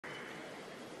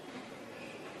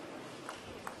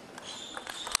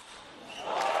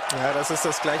Ja, das ist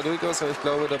das gleiche durchaus, aber ich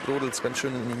glaube, da brodelt es ganz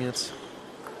schön in ihm jetzt.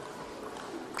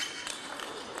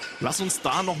 Lass uns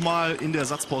da nochmal in der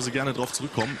Satzpause gerne drauf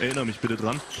zurückkommen. Erinnere mich bitte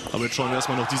dran. Aber jetzt schauen wir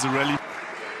erstmal noch diese Rallye.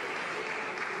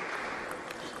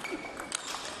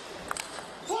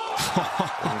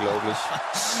 Unglaublich.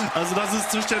 Also das ist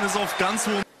Tischtennis auf ganz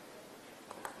hohem.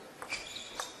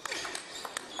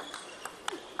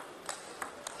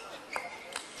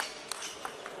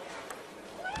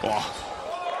 Boah.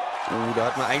 Oh, da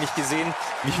hat man eigentlich gesehen,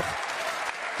 wie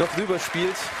doch rüber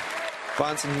spielt.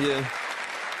 Wahnsinn hier.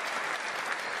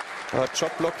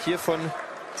 Jobblock hier von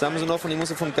Samsonov und die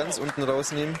muss er von ganz unten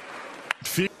rausnehmen.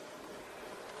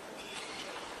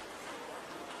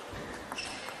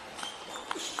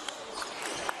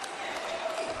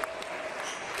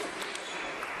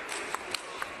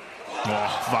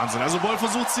 Boah, Wahnsinn. Also Boll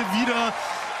versucht es hier wieder.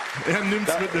 Er nimmt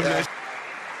es mit einem Lächeln.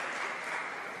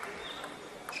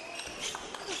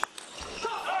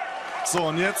 So,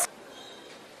 und jetzt.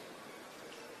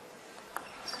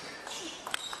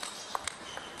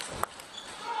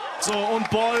 So, und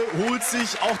Boll holt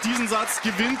sich auch diesen Satz,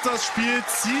 gewinnt das Spiel,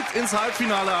 zieht ins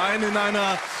Halbfinale ein in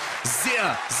einer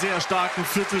sehr, sehr starken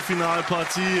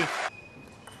Viertelfinalpartie.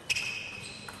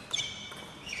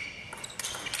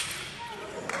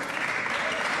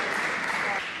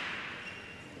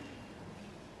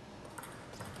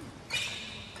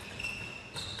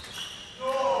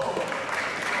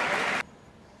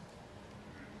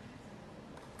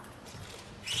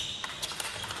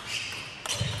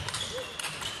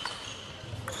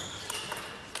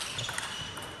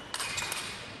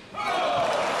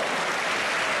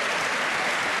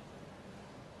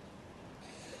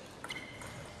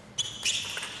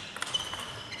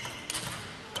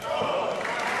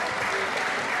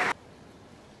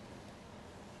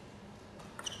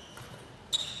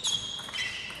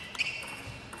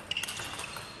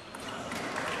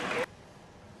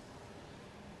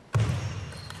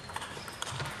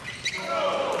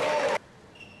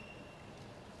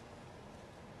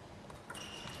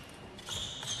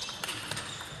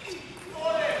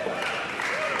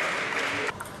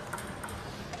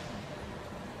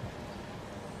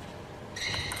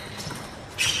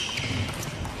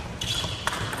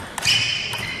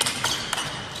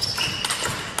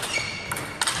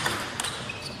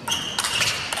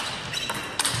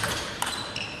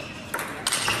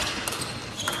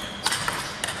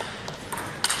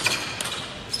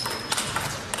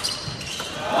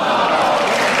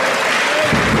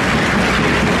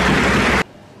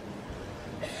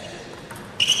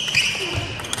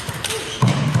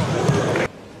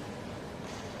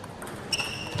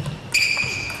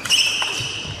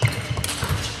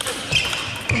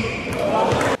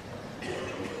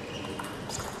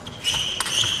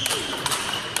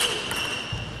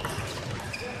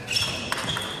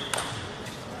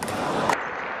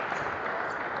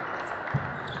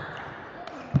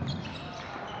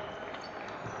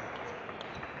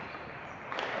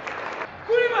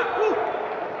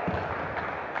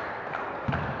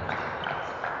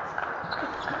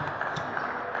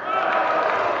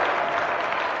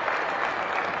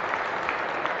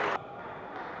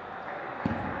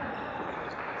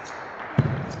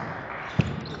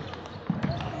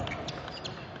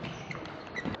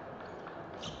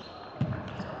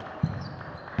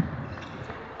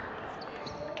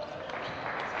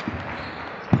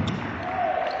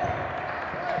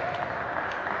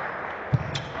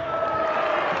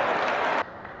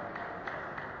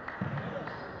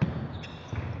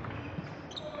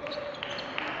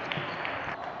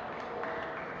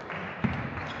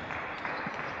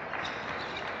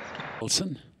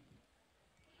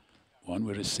 One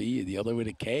with a C, the other with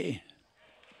a K.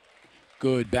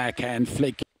 Good backhand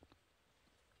flick.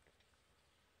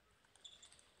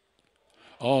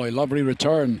 Oh, a lovely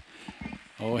return.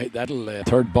 Oh, that'll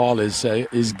third ball is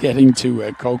getting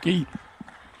to Koki.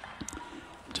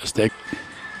 Just a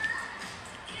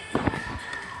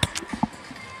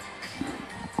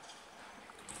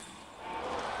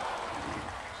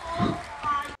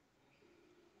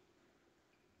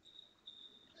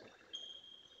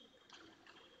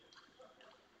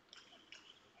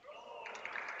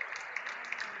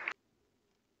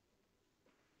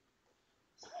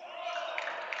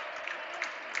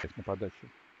на подачу.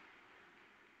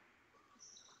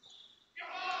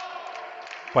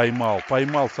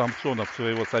 Поймал Самсонов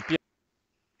своего соперника.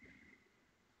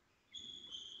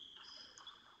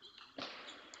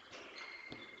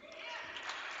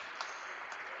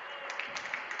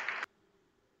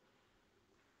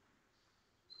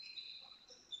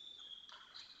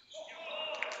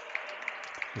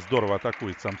 Здорово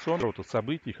атакует Самсонов.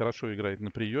 Событий, хорошо играет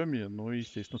на приеме, но,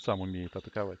 естественно, сам умеет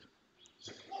атаковать.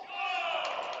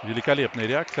 Великолепная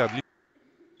реакция.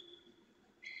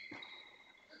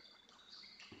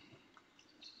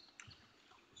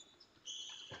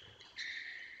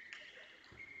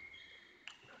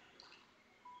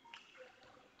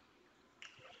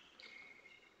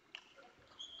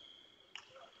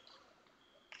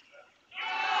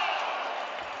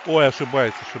 Ой,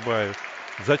 ошибаюсь.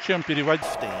 Зачем переводить?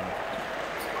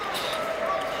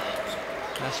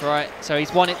 That's right. So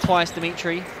he's won it twice,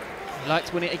 Dimitri. He'd like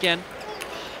to win it again.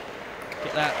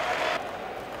 Get that.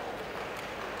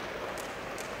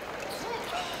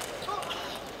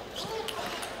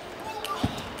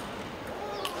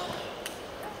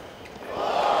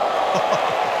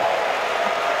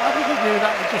 How did he do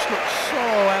that? It just looks so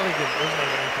elegant, doesn't it,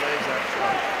 when he plays that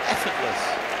shot? Effortless.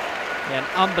 Yeah, an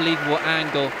unbelievable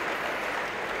angle.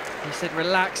 He said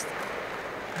relaxed,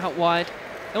 out wide.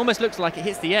 It almost looks like it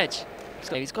hits the edge.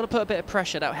 He's got to put a bit of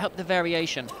pressure. That'll help the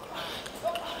variation.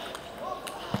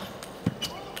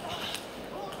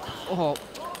 Oh.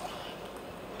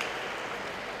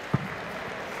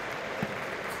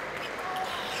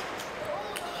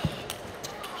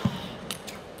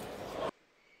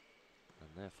 And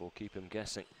therefore keep him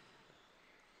guessing.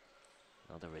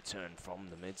 Another return from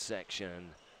the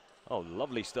midsection. Oh,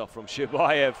 lovely stuff from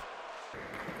Shibayev.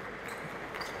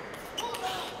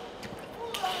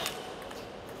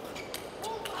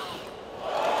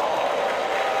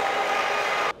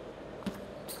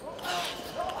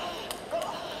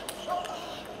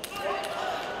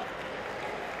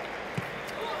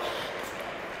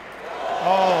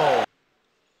 Oh.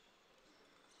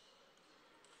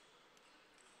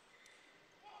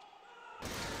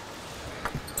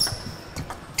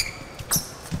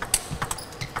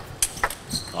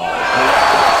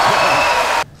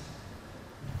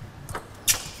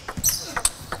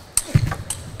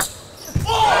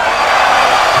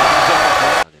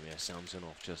 Vladimir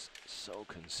Samsonov just so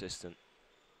consistent.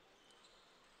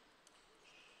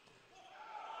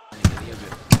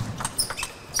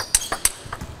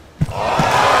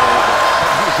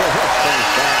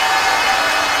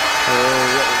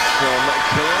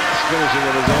 Finishing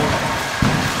on his own.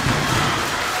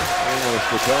 Almost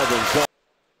the carbon.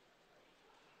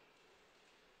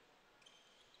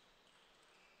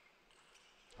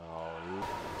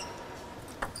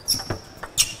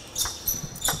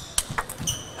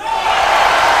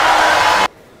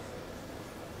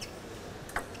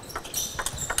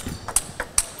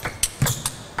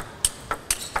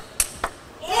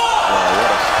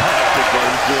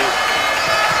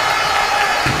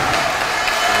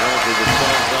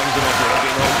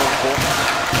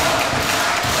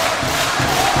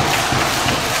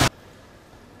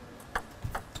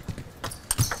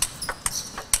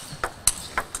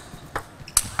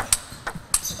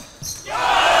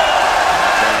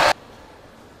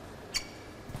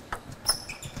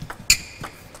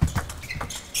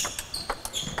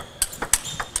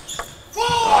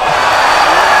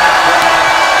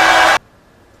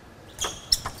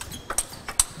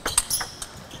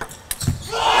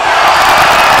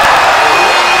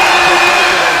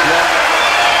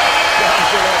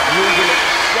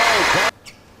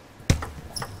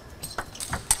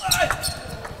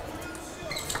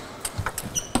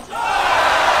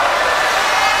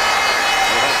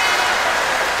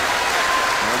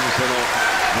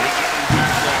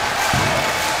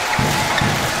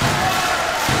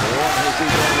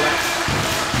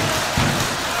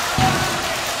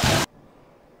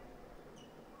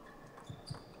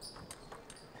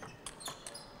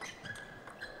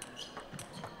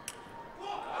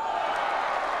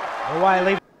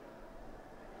 Wiley.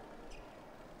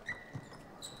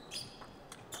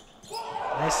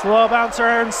 Nice slow bouncer,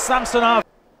 and Samsonov.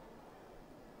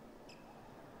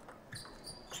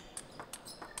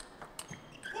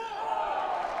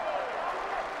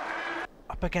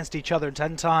 Up against each other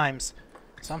 10 times.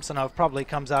 Samsonov probably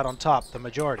comes out on top, the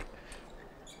majority.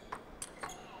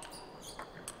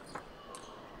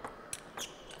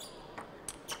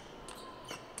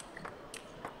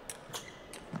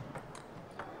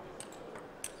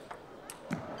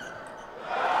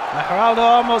 Geraldo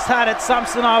almost had it.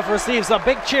 Samsonov receives a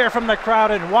big cheer from the crowd,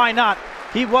 and why not?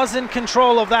 He was in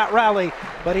control of that rally,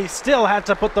 but he still had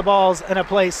to put the balls in a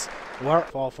place where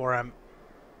fall for him,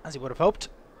 as he would have hoped.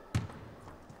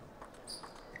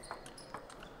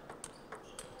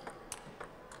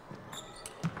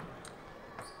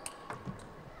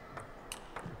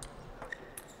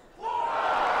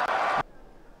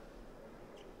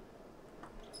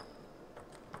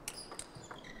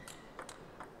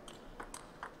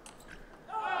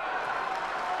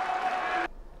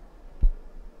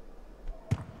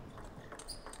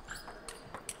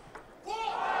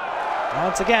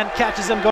 Once again, catches him going.